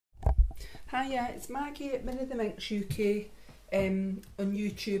Hiya, it's Maggie at minnietheminxuk on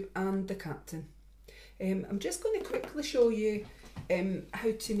YouTube and the Captain. I'm just going to quickly show you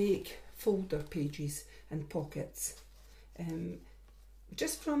how to make folder pages and pockets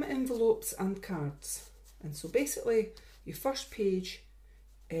just from envelopes and cards. And so basically your first page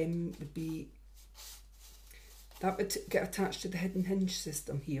would be, that would get attached to the hidden hinge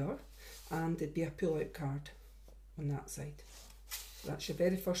system here, and there'd be a pull out card on that side. So that's your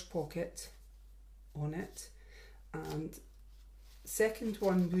very first pocket on it. And second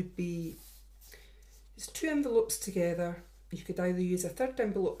one would be, it's two envelopes together. You could either use a third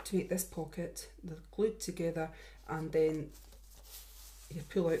envelope to make this pocket, they're glued together, and then your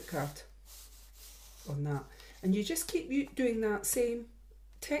pull out card on that. And you just keep doing that same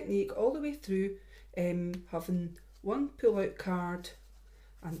technique all the way through, having one pull out card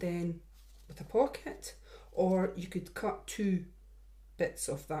and then with a pocket, or you could cut two bits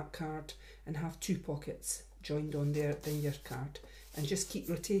of that card and have two pockets joined on there in your card, and just keep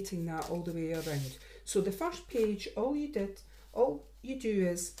rotating that all the way around. So the first page, all you do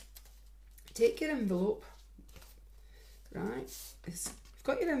is take your envelope, right? You've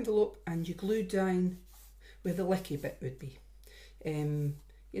got your envelope and you glue down where the licky bit would be, you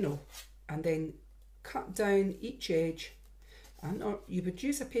know, and then cut down each edge. And or you would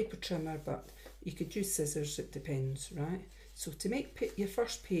use a paper trimmer, but you could use scissors, it depends, right? So to make your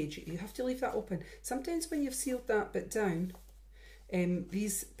first page, you have to leave that open. Sometimes when you've sealed that bit down,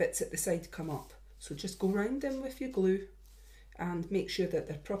 these bits at the side come up. So just go round them with your glue and make sure that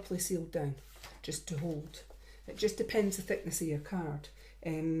they're properly sealed down, just to hold. It just depends the thickness of your card.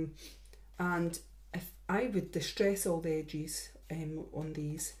 And if I would distress all the edges on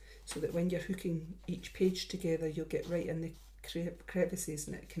these, so that when you're hooking each page together, you'll get right in the crevices,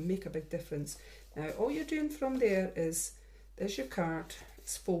 and it can make a big difference. Now all you're doing from there's your card,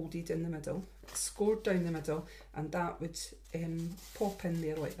 it's folded in the middle, it's scored down the middle, and that would pop in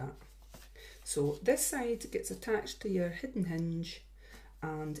there like that. So this side gets attached to your hidden hinge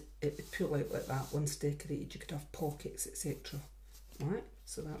and it would pull out like that once decorated. You could have pockets, etc. Right,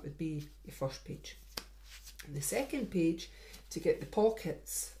 so that would be your first page. And the second page, to get the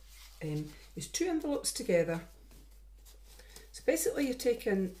pockets, is two envelopes together. So basically you're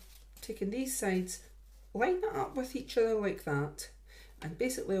taking these sides, line it up with each other like that, and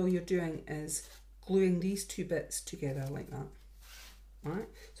basically all you're doing is gluing these two bits together like that. Right,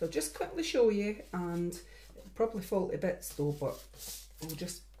 so I'll just quickly show you, and it'll probably fall to bits though, but we'll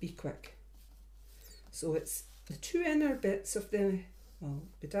just be quick. So it's the two inner bits of the, well,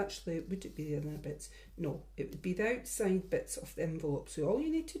 would it be the inner bits? No, it would be the outside bits of the envelope. So all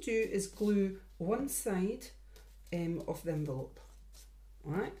you need to do is glue one side of the envelope,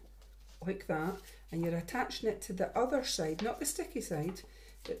 right, like that, and you're attaching it to the other side, not the sticky side,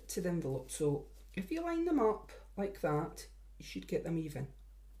 but to the envelope. So if you line them up like that, you should get them even.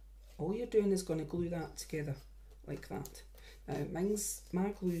 All you're doing is going to glue that together like that. Now my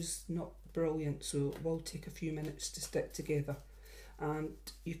glue's not brilliant, so it will take a few minutes to stick together, and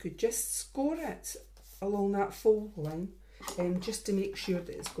you could just score it along that fold line, just to make sure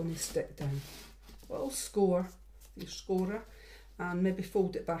that it's going to stick down. A little score, your scorer, and maybe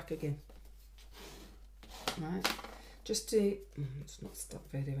fold it back again. Right, just to, it's not stuck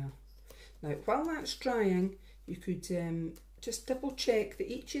very well. Now while that's drying, you could just double check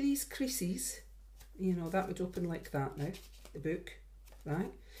that each of these creases, you know, that would open like that now, the book,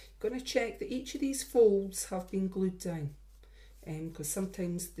 right? You're going to check that each of these folds have been glued down, because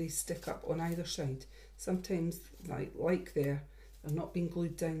sometimes they stick up on either side. Sometimes, like there, they're not being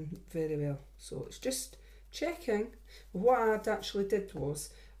glued down very well. So it's just checking. What I'd actually did was,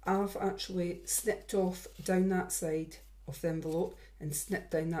 I've actually snipped off down that side of the envelope and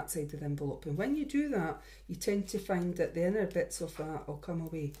snip down that side of the envelope, and when you do that, you tend to find that the inner bits of that will come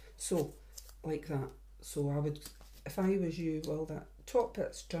away, so like that. So I would, if I was you, while that top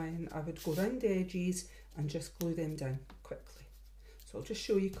bit's drying, I would go round the edges and just glue them down quickly. So I'll just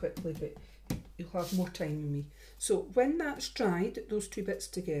show you quickly, but you'll have more time with me. So when that's dried, those two bits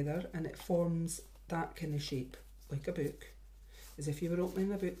together, and it forms that kind of shape, like a book, as if you were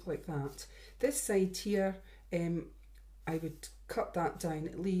opening a book like that. This side here, I would cut that down,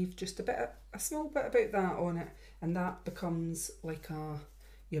 leave just a small bit about that on it, and that becomes like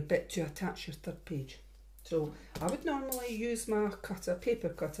your bit to attach your third page. So I would normally use my cutter, paper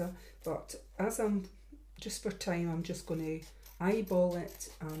cutter, but as I'm, just for time, I'm just going to eyeball it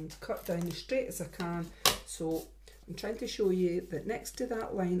and cut down as straight as I can. So I'm trying to show you that next to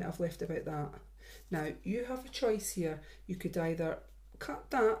that line I've left about that. Now you have a choice here. You could either cut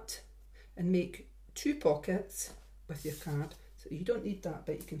that and make two pockets with your card, So you don't need that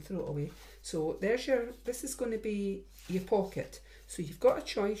bit, you can throw it away. So there's this is going to be your pocket. So you've got a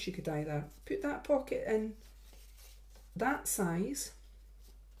choice, you could either put that pocket in that size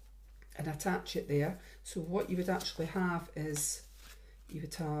and attach it there. So what you would actually have is, you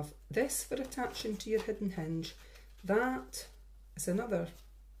would have this for attaching to your hidden hinge, that is another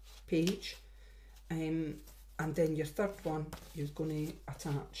page, and then your third one you're going to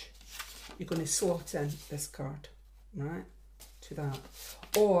attach, you're going to slot in this card, right, to that.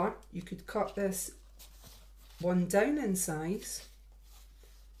 Or you could cut this one down in size,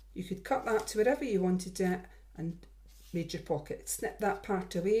 you could cut that to wherever you wanted it and made your pocket. Snip that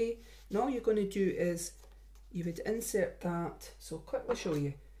part away, and all you're going to do is you would insert that. So I'll quickly show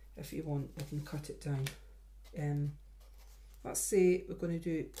you, if you want we can cut it down. Let's say we're going to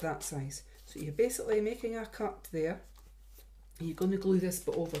do that size. So you're basically making a cut there, and you're going to glue this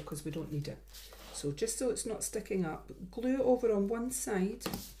bit over because we don't need it. So just so it's not sticking up, glue it over on one side,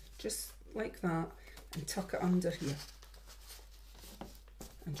 just like that, and tuck it under here.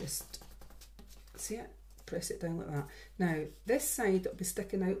 And just, see it? Press it down like that. Now this side will be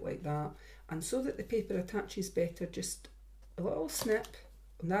sticking out like that, and so that the paper attaches better, just a little snip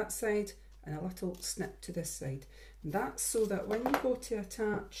on that side and a little snip to this side. And that's so that when you go to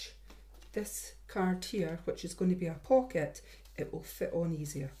attach this card here, which is going to be a pocket, it will fit on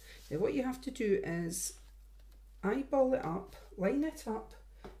easier. Now what you have to do is eyeball it up, line it up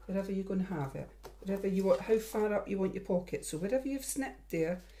wherever you're going to have it, wherever you want, how far up you want your pocket. So wherever you've snipped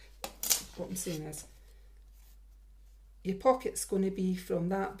there, what I'm saying is your pocket's going to be from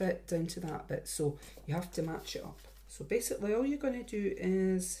that bit down to that bit, so you have to match it up. So basically all you're going to do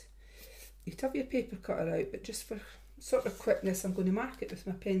is, you have your paper cutter out, but just for sort of quickness I'm going to mark it with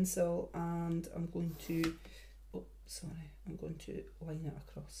my pencil, and I'm going to, I'm going to line it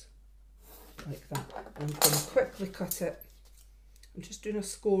across like that. And I'm going to quickly cut it. I'm just doing a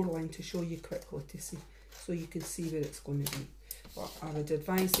score line to show you quickly, to see, so you can see where it's going to be. But I would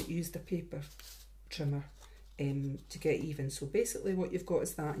advise that you use the paper trimmer to get even. So basically what you've got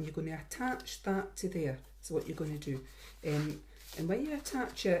is that, and you're going to attach that to there. So what you're going to do, and when you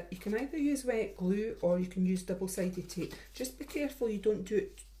attach it, you can either use wet glue or you can use double-sided tape. Just be careful you don't do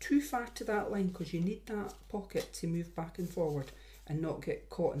it too far to that line, because you need that pocket to move back and forward and not get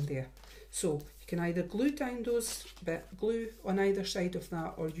caught in there. So you can either glue down those glue on either side of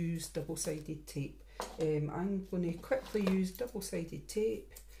that, or use double-sided tape. I'm going to quickly use double-sided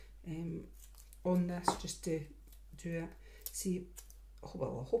tape on this just to do it. See,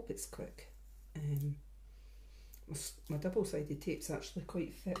 well, I hope it's quick. My double-sided tape's actually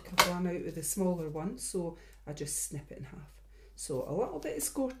quite thick. I've run out with the smaller one, so I just snip it in half. So a little bit of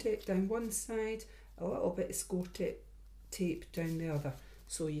score tape down one side, a little bit of score tape down the other.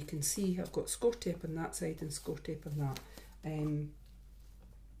 So you can see I've got score tape on that side and score tape on that. I'm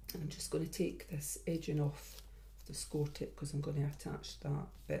just going to take this edging off the score tape because I'm going to attach that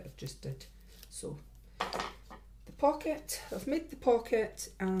bit I've just did. So the pocket, I've made the pocket,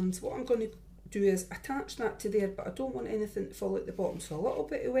 and what I'm going to do is attach that to there, but I don't want anything to fall at the bottom, so a little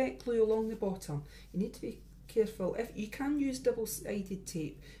bit of wet glue along the bottom. You need to be careful. If you can use double-sided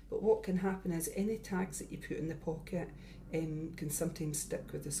tape, but what can happen is any tags that you put in the pocket can sometimes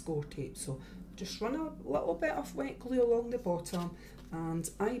stick with the score tape. So just run a little bit of wet glue along the bottom and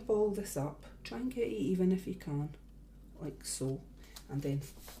eyeball this up. Try and get it even if you can, like so, and then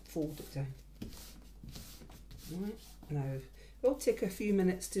fold it down. Right, now it'll take a few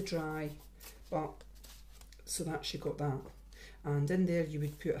minutes to dry, but so that's you got that, and in there you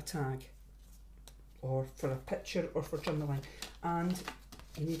would put a tag, or for a picture or for journaling, and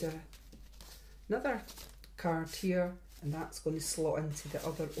you need another card here, and that's going to slot into the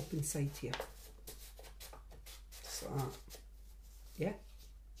other open side here, just like that, yeah,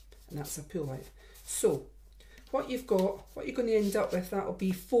 and that's a pull out. So what you've got, what you're going to end up with, that'll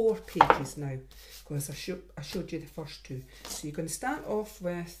be 4 pages now, because I showed you the first 2. So you're going to start off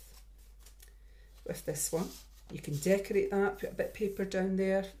with this one. You can decorate that, put a bit of paper down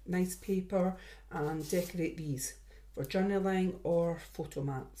there, nice paper, and decorate these for journaling or photo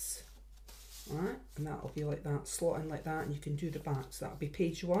mats. Alright, and that'll be like that, slot in like that, and you can do the back. So that'll be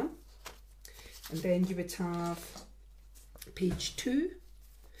page 1. And then you would have page 2.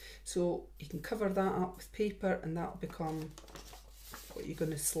 So you can cover that up with paper, and that'll become what you're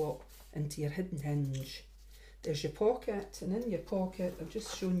going to slot into your hidden hinge. There's your pocket, and in your pocket, I've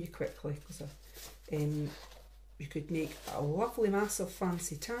just shown you quickly, because you could make a lovely massive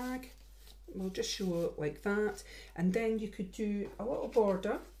fancy tag. We'll just show it like that, and then you could do a little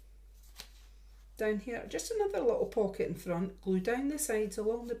border down here, just another little pocket in front, glue down the sides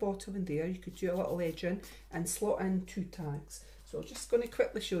along the bottom and there. You could do a little edging and slot in 2 tags. So I'm just going to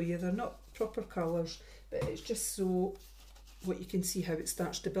quickly show you, they're not proper colours, but it's just so what you can see how it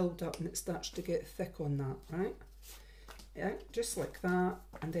starts to build up and it starts to get thick on that, right? Yeah, just like that,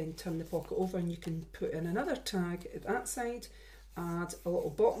 and then turn the pocket over and you can put in another tag at that side, add a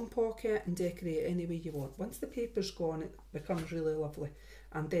little bottom pocket and decorate it any way you want. Once the paper's gone, it becomes really lovely.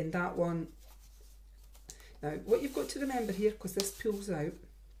 And then that one, now what you've got to remember here, because this pulls out,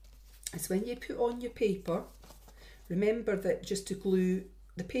 is when you put on your paper, remember that just to glue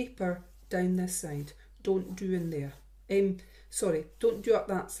the paper down this side, don't do in there. Sorry, don't do up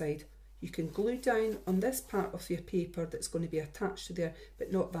that side. You can glue down on this part of your paper that's going to be attached to there,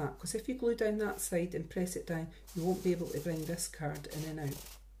 but not that, because if you glue down that side and press it down, you won't be able to bring this card in and out.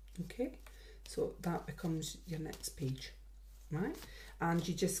 Okay, so that becomes your next page, right? And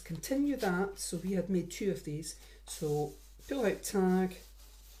you just continue that. So we had made 2 of these. So pull out tag,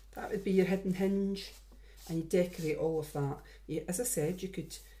 that would be your hidden hinge, and you decorate all of that. As I said, you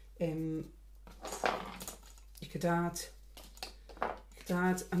could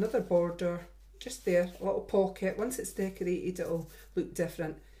add another border just there, a little pocket. Once it's decorated, it'll look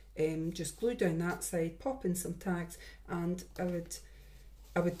different. Just glue down that side, pop in some tags, and I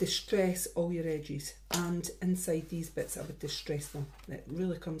would distress all your edges, and inside these bits I would distress them. It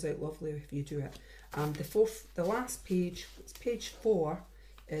really comes out lovely if you do it. And the last page, it's page 4,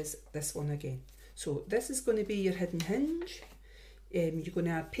 is this one again. So this is going to be your hidden hinge. You're going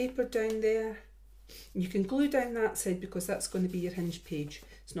to add paper down there. You can glue down that side because that's going to be your hinge page.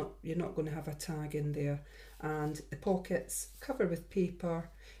 You're not going to have a tag in there. And the pockets, cover with paper.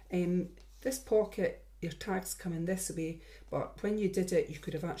 This pocket, your tags come in this way, but when you did it, you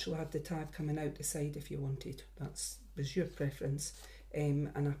could have actually had the tag coming out the side if you wanted. That was your preference. And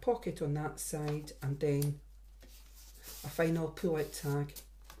a pocket on that side, and then a final pull-out tag,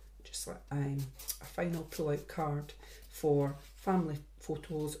 just like a final pull-out card for family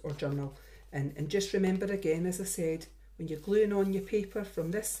photos or journal. And just remember again, as I said, when you're gluing on your paper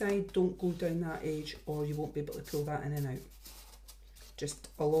from this side, don't glue down that edge or you won't be able to pull that in and out. Just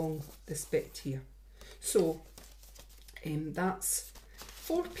along this bit here. So that's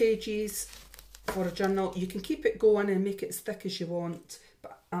 4 pages for a journal. You can keep it going and make it as thick as you want,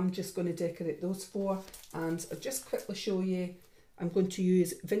 but I'm just going to decorate those 4, and I'll just quickly show you. I'm going to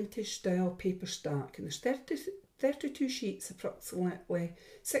use vintage style paper stack, and there's 32 sheets, approximately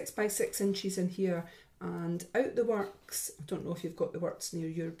 6 by 6 inches in here, and out the works, I don't know if you've got the works near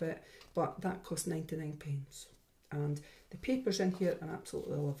your bit, but that cost 99p, and the papers in here are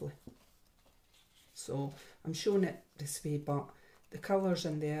absolutely lovely. So I'm showing it this way, but the colours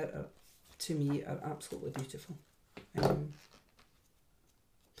in there to me are absolutely beautiful.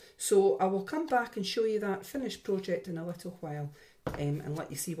 So I will come back and show you that finished project in a little while, and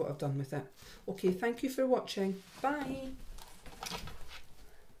let you see what I've done with it. Okay, thank you for watching. Bye.